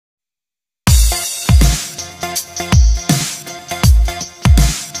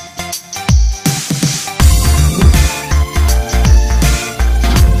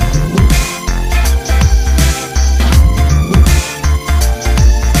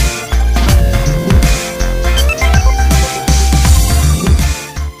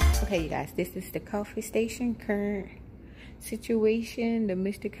guys, this is the coffee station current situation. The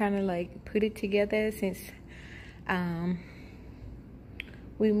mister kind of like put it together since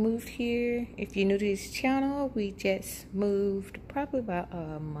we moved here. If you're new to this channel, we just moved probably about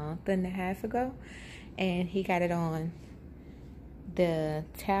a month and a half ago, and he got it on the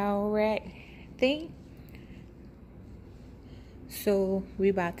towel rack thing. So we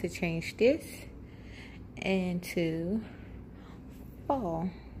about to change this into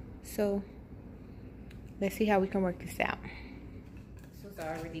fall. So let's see how we can work this out. This was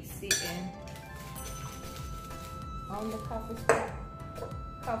already sitting on the coffee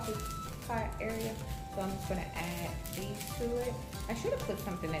pot area, so I'm just gonna add these to it. I should have put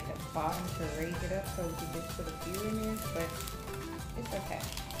something at the bottom to raise it up so we could just put a few in there, but it's okay.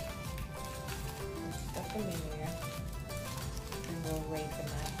 Stuff them in there and we'll raise them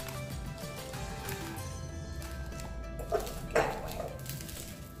up.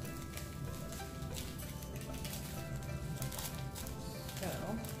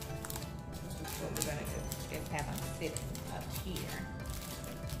 Have them sit up here.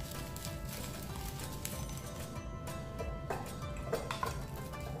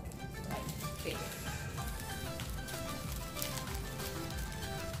 Like this.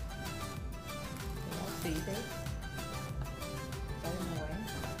 You don't see this? That in the way.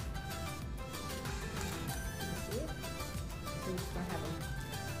 You see it? We're just gonna have them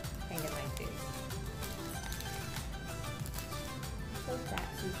hanging like this. So that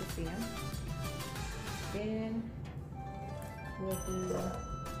so you can see them. Then we'll do the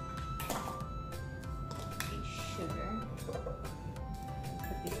sugar.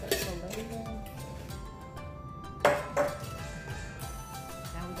 Put this up for later.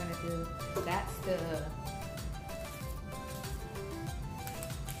 Now we're gonna do, that's the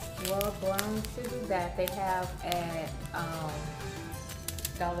raw brown sugar that they have at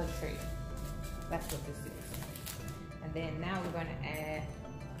Dollar Tree. That's what this is. And then now we're gonna add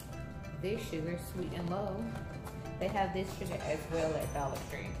this sugar, Sweet and Low. They have this sugar as well at Dollar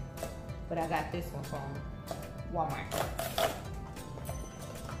Tree, but I got this one from Walmart.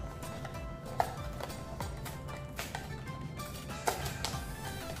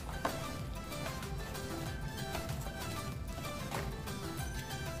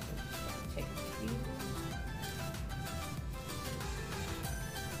 Take a few.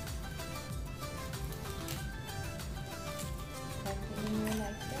 Like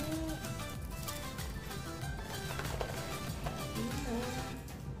that.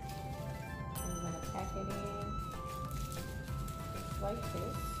 Like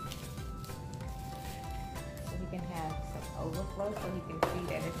this, so we can have some overflow, so you can see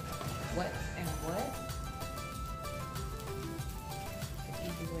that it's what and what. It's an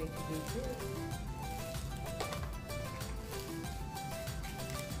easy way to do this.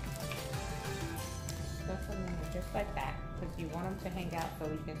 Stuff them in there just like that, because you want them to hang out so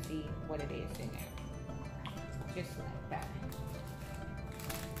you can see what it is in there. Just like that.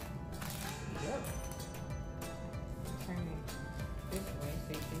 Yep. Turn it this way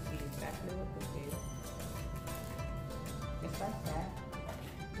so you can see exactly what this is. Just like that.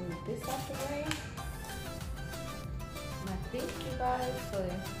 Move this out the way. And I think, you guys, for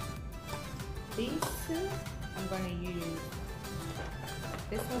these two, I'm going to use,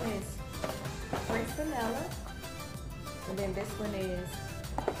 this one is French vanilla, and then this one is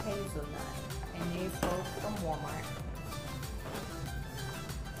hazelnut, and they're both from Walmart.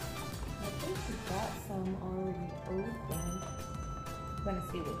 I think we got some already open. I'm gonna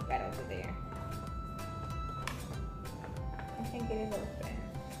see what we got over there. I can't get it open.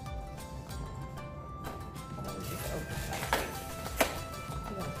 How about we just open it like this?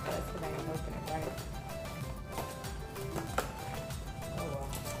 We're gonna fuss because I didn't open it right. Oh well.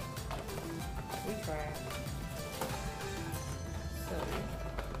 We tried. So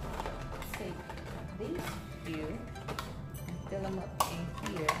take these few and fill them up in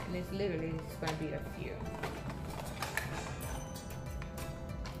here, and it's literally just gonna be a few.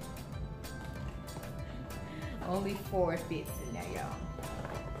 Only 4 fits in there, y'all.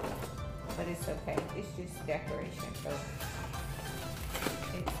 But it's okay. It's just decoration, so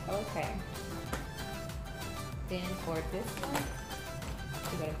it's okay. Then for this one,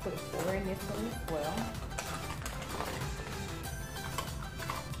 we're gonna put 4 in this one as well.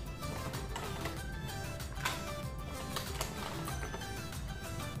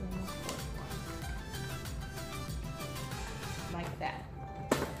 Like that.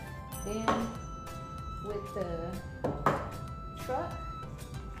 Then with the truck,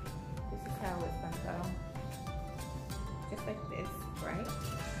 this is how it's gonna go. Just like this, right?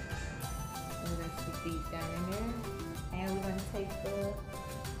 And we're gonna stick these down in there. And we're gonna take the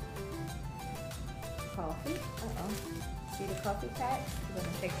coffee. See the coffee packs? We're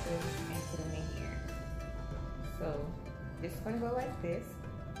gonna take those and put them in here. So this is gonna go like this.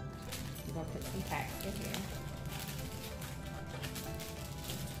 We're gonna put some packs in here.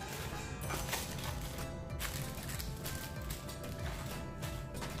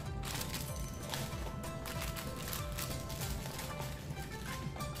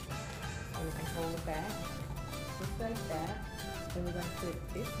 So we can hold it back, just like that. Then we're gonna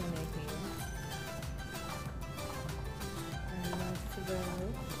put this one in here. And we're going to go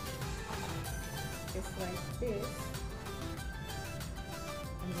just like this.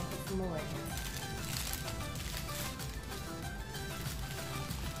 And then put some more in here.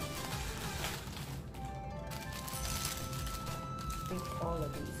 I think all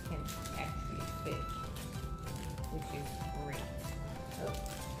of these can actually fit, which is great. Oh,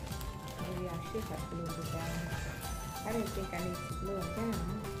 maybe I should have glued it down. I didn't think I need to glue it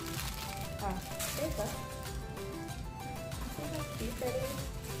down. Ah, there you go. See how cute that is?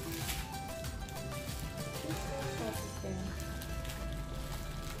 Just press it down.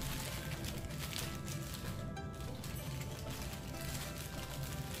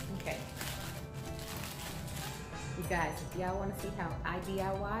 Okay. You guys, if y'all want to see how I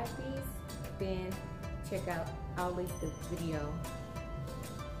DIY these, then check out, I'll link the video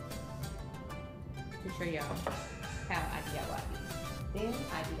to show y'all how I DIY these. Then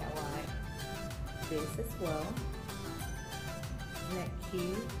I DIY this as well. Isn't that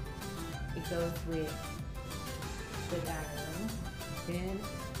cute? It goes with the dining room. Then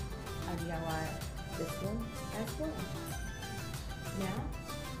I DIY this one as well. Now,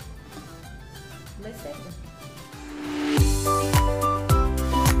 let's take them.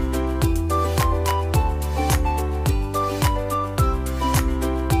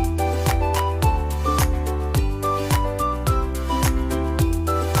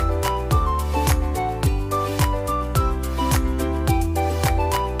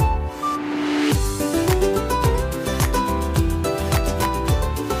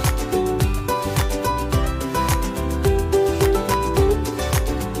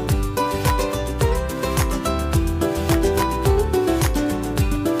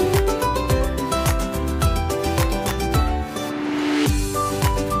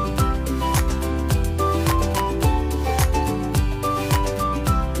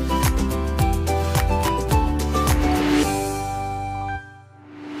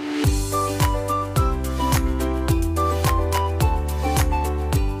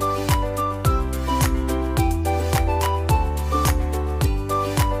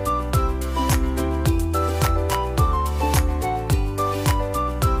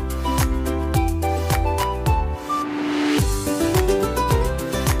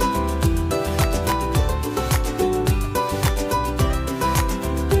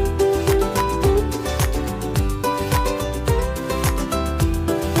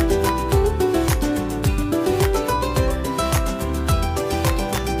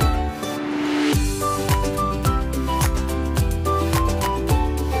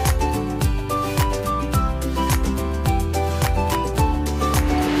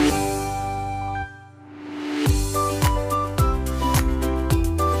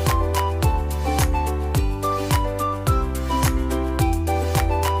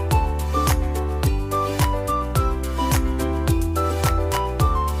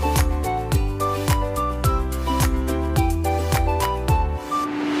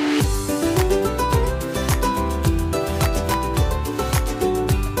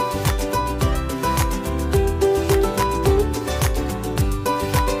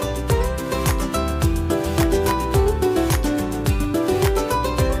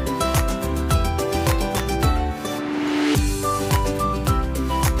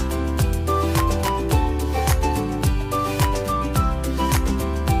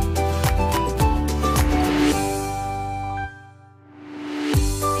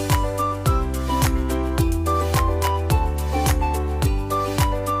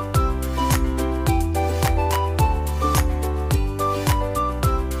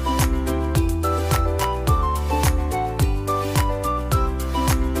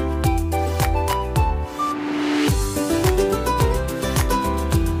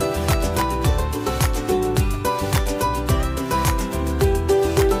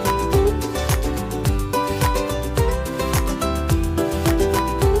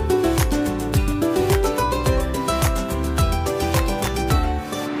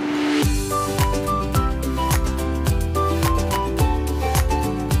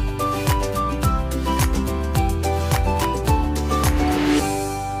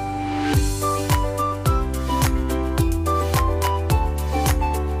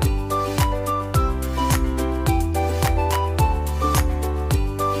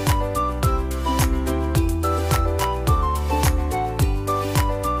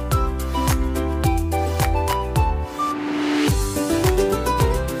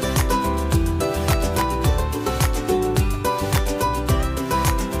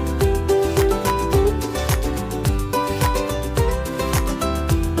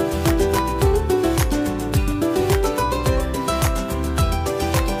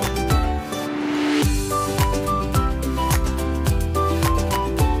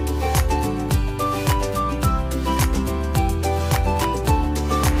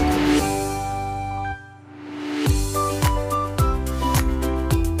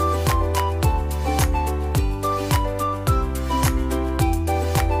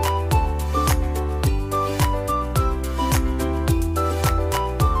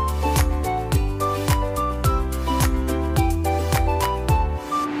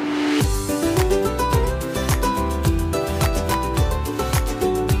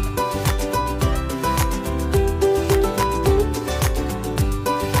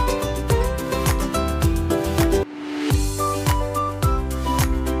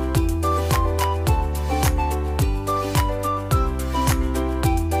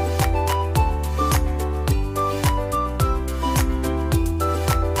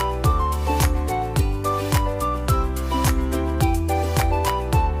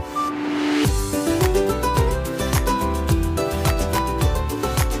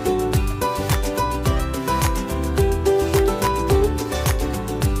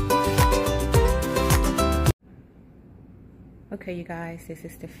 Okay, you guys, this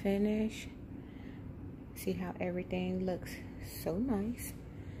is the finish. See how everything looks so nice.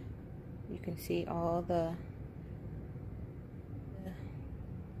 You can see all the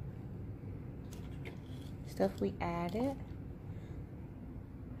stuff we added.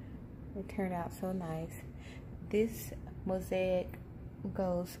 It turned out so nice. This mosaic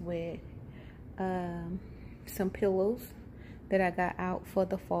goes with some pillows that I got out for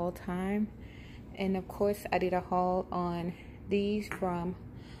the fall time. And of course, I did a haul on these from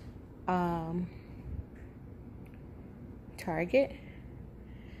Target.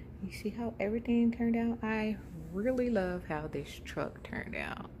 You see how everything turned out? I really love how this truck turned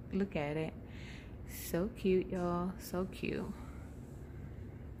out. Look at it. So cute, y'all. So cute.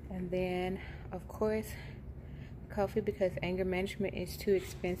 And then, of course, coffee, because anger management is too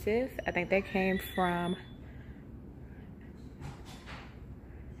expensive. I think that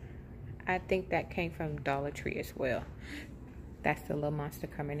came from, Dollar Tree as well. That's the little monster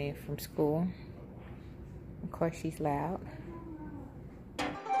coming in from school. Of course, she's loud.